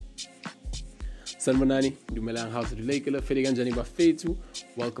Sanibonani, Dumelang House Relekela, Fediganjani Bafetu.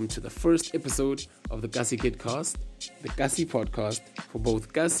 Welcome to the first episode of the Kasi Kid Cast, the Kasi podcast for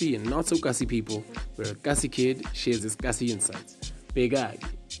both Kasi and not so Kasi people, where a Kasi kid shares his Kasi insights. Begagi,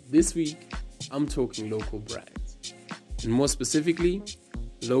 this week I'm talking local brands, and more specifically,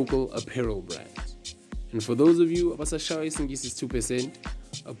 local apparel brands. And for those of you, Abasashai Singis is 2%,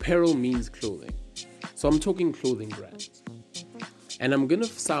 apparel means clothing. So I'm talking clothing brands. And I'm going to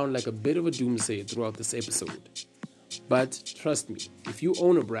sound like a bit of a doomsayer throughout this episode. But trust me, if you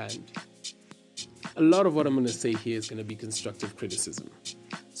own a brand, a lot of what I'm going to say here is going to be constructive criticism.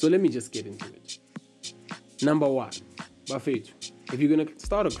 So let me just get into it. Number one, Bafetu, if you're going to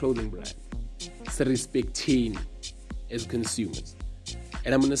start a clothing brand, respecting as consumers.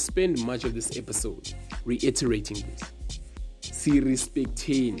 And I'm going to spend much of this episode reiterating this.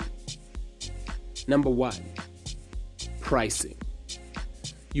 Respecting. Number one, pricing.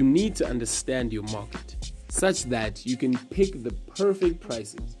 You need to understand your market such that you can pick the perfect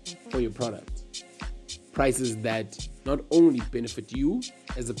prices for your product. Prices that not only benefit you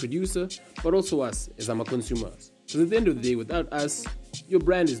as a producer, but also us as consumers. Because at the end of the day, without us, your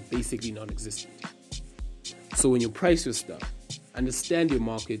brand is basically non-existent. So when you price your stuff, understand your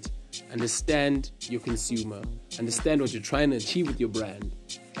market, understand your consumer, understand what you're trying to achieve with your brand,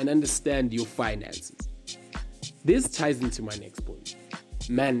 and understand your finances. This ties into my next point.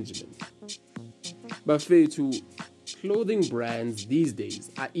 Management. But clothing brands these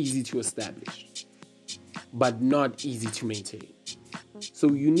days are easy to establish, but not easy to maintain.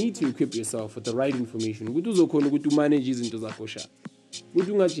 So you need to equip yourself with the right information. Because at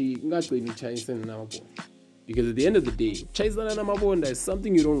the end of the day, is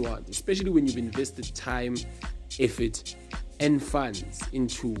something you don't want, especially when you've invested time, effort, and funds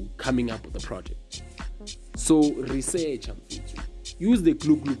into coming up with a project. So research. Use the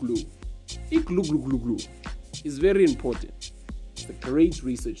glue. Glue is very important. It's a great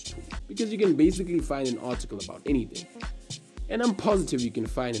research tool because you can basically find an article about anything. And I'm positive you can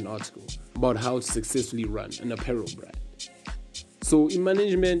find an article about how to successfully run an apparel brand. So in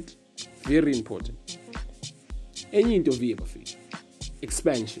management, very important.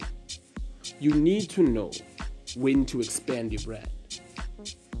 Expansion. You need to know when to expand your brand.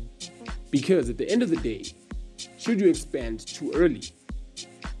 Because at the end of the day, should you expand too early,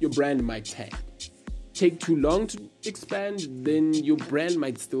 your brand might tank. Take too long to expand, then your brand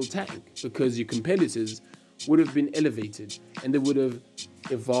might still tank because your competitors would have been elevated and they would have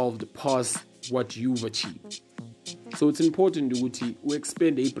evolved past what you've achieved. So it's important to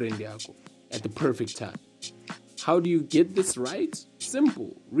expand a brand at the perfect time. How do you get this right?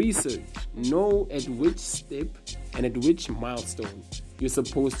 Simple. Research. Know at which step and at which milestone you're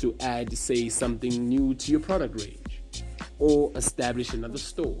supposed to add, say, something new to your product range or establish another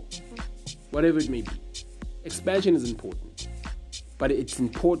store. Whatever it may be. Expansion is important, but it's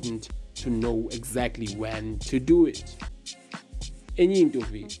important to know exactly when to do it.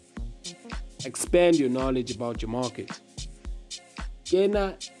 Expand your knowledge about your market. Get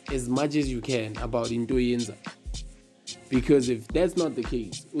as much as you can about into yenza. Because if that's not the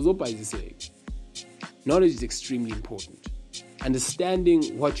case, knowledge is extremely important.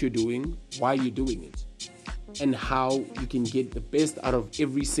 Understanding what you're doing, why you're doing it, and how you can get the best out of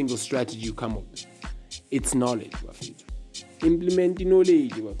every single strategy you come up with. It's knowledge, Wafetu. Implement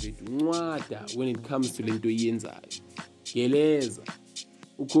knowledge, Wafetu. When it comes to lento yenzayo. Geleza.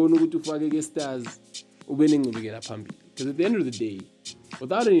 Ukhona ukuthi ufake ke stars ubenengcubekela phambili. Because at the end of the day,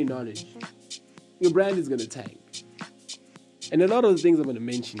 without any knowledge, your brand is going to tank. And a lot of the things I'm going to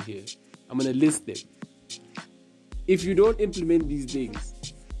mention here, I'm going to list them. If you don't implement these things,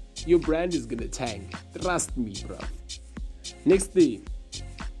 your brand is going to tank. Trust me, bro. Next thing,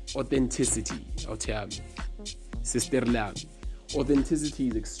 authenticity. Sister Lami. Authenticity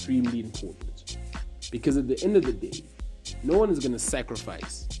is extremely important. Because at the end of the day, no one is going to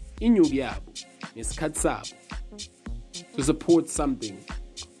sacrifice to support something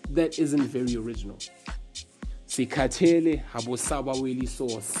that isn't very original. Sikhathele habosaba weli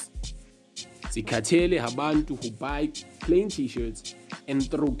sauce. Sikhathele habantu who buy plain t-shirts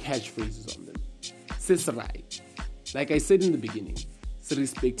and throw catchphrases on them. Sisrai. Like I said in the beginning,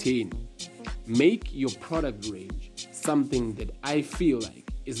 respecting. Make your product range something that I feel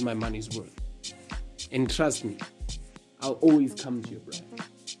like is my money's worth. And trust me, I'll always come to your brand.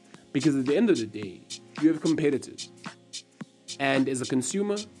 Because at the end of the day, you have competitors. And as a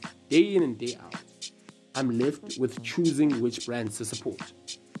consumer, day in and day out, I'm left with choosing which brands to support.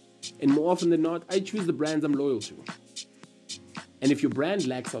 And more often than not, I choose the brands I'm loyal to. And if your brand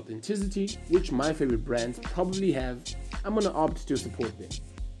lacks authenticity, which my favorite brands probably have, I'm going to opt to support them.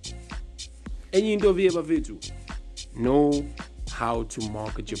 enye into viye bafethu, know how to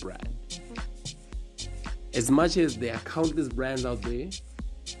market your brand. As much as there are countless brands out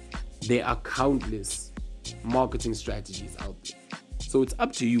there are countless marketing strategies out there. So it's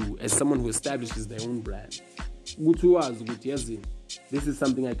up to you as someone who establishes their own brand. This is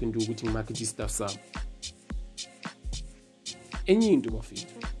something I can do with marketing stuff. Enye into bafethu,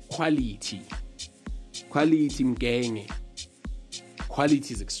 quality mgenge.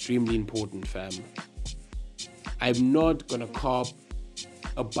 Quality is extremely important, fam. I'm not gonna cop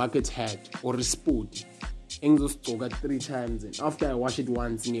a bucket hat or a sport engizosgcoka 3 times, and after I wash it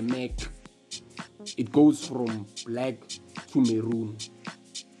once in a Mac, it goes from black to maroon.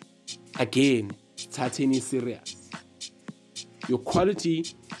 Again, starting is serious. Your quality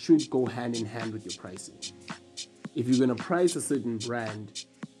should go hand in hand with your pricing. If you're gonna price a certain brand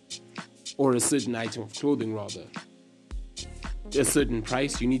or a certain item of clothing rather, a certain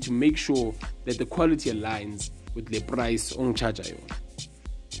price, you need to make sure that the quality aligns with the price on charge.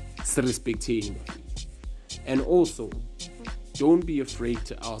 And also, don't be afraid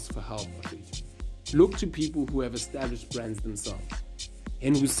to ask for help. Look to people who have established brands themselves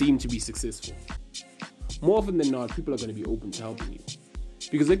and who seem to be successful. More often than not, people are going to be open to helping you,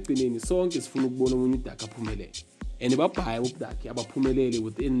 because sonke sifuna ukubona umuntu udaka aphumelele, and babhaya ubudaki abaphumelele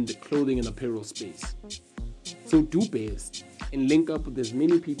within the clothing and apparel space. So do best and link up with as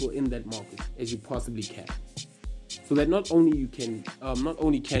many people in that market as you possibly can, so that not only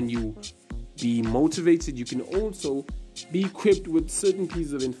can you be motivated, you can also be equipped with certain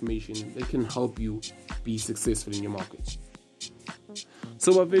pieces of information that can help you be successful in your market.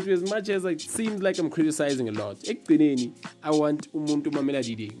 So as much as it seems like I'm criticizing a lot, I want umuntu mamela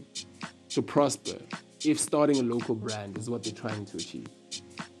diding to prosper if starting a local brand is what they're trying to achieve.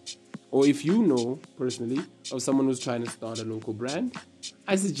 Or if you know personally of someone who's trying to start a local brand,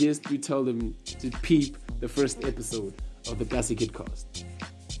 I suggest you tell them to peep the first episode of the Kasi Kidcast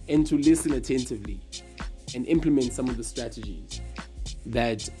and to listen attentively and implement some of the strategies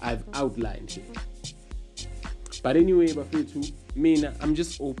that I've outlined here. But anyway, bafethu, mina, I'm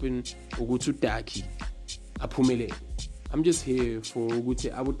just open ukuthi udaki aphumelele. I'm just here for ukuthi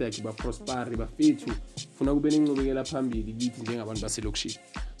abudaki baprospere bafethu, funa kube nengqubekela phambili kithi njengabantu baselokishini.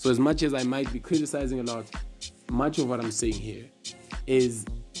 So as much as I might be criticizing a lot, much of what I'm saying here is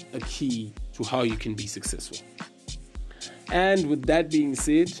a key to how you can be successful. And with that being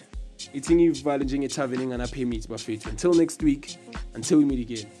said, until next week, until we meet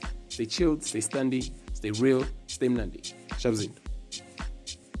again, stay chilled, stay standy, stay real, stay mnandi. Shabzinto.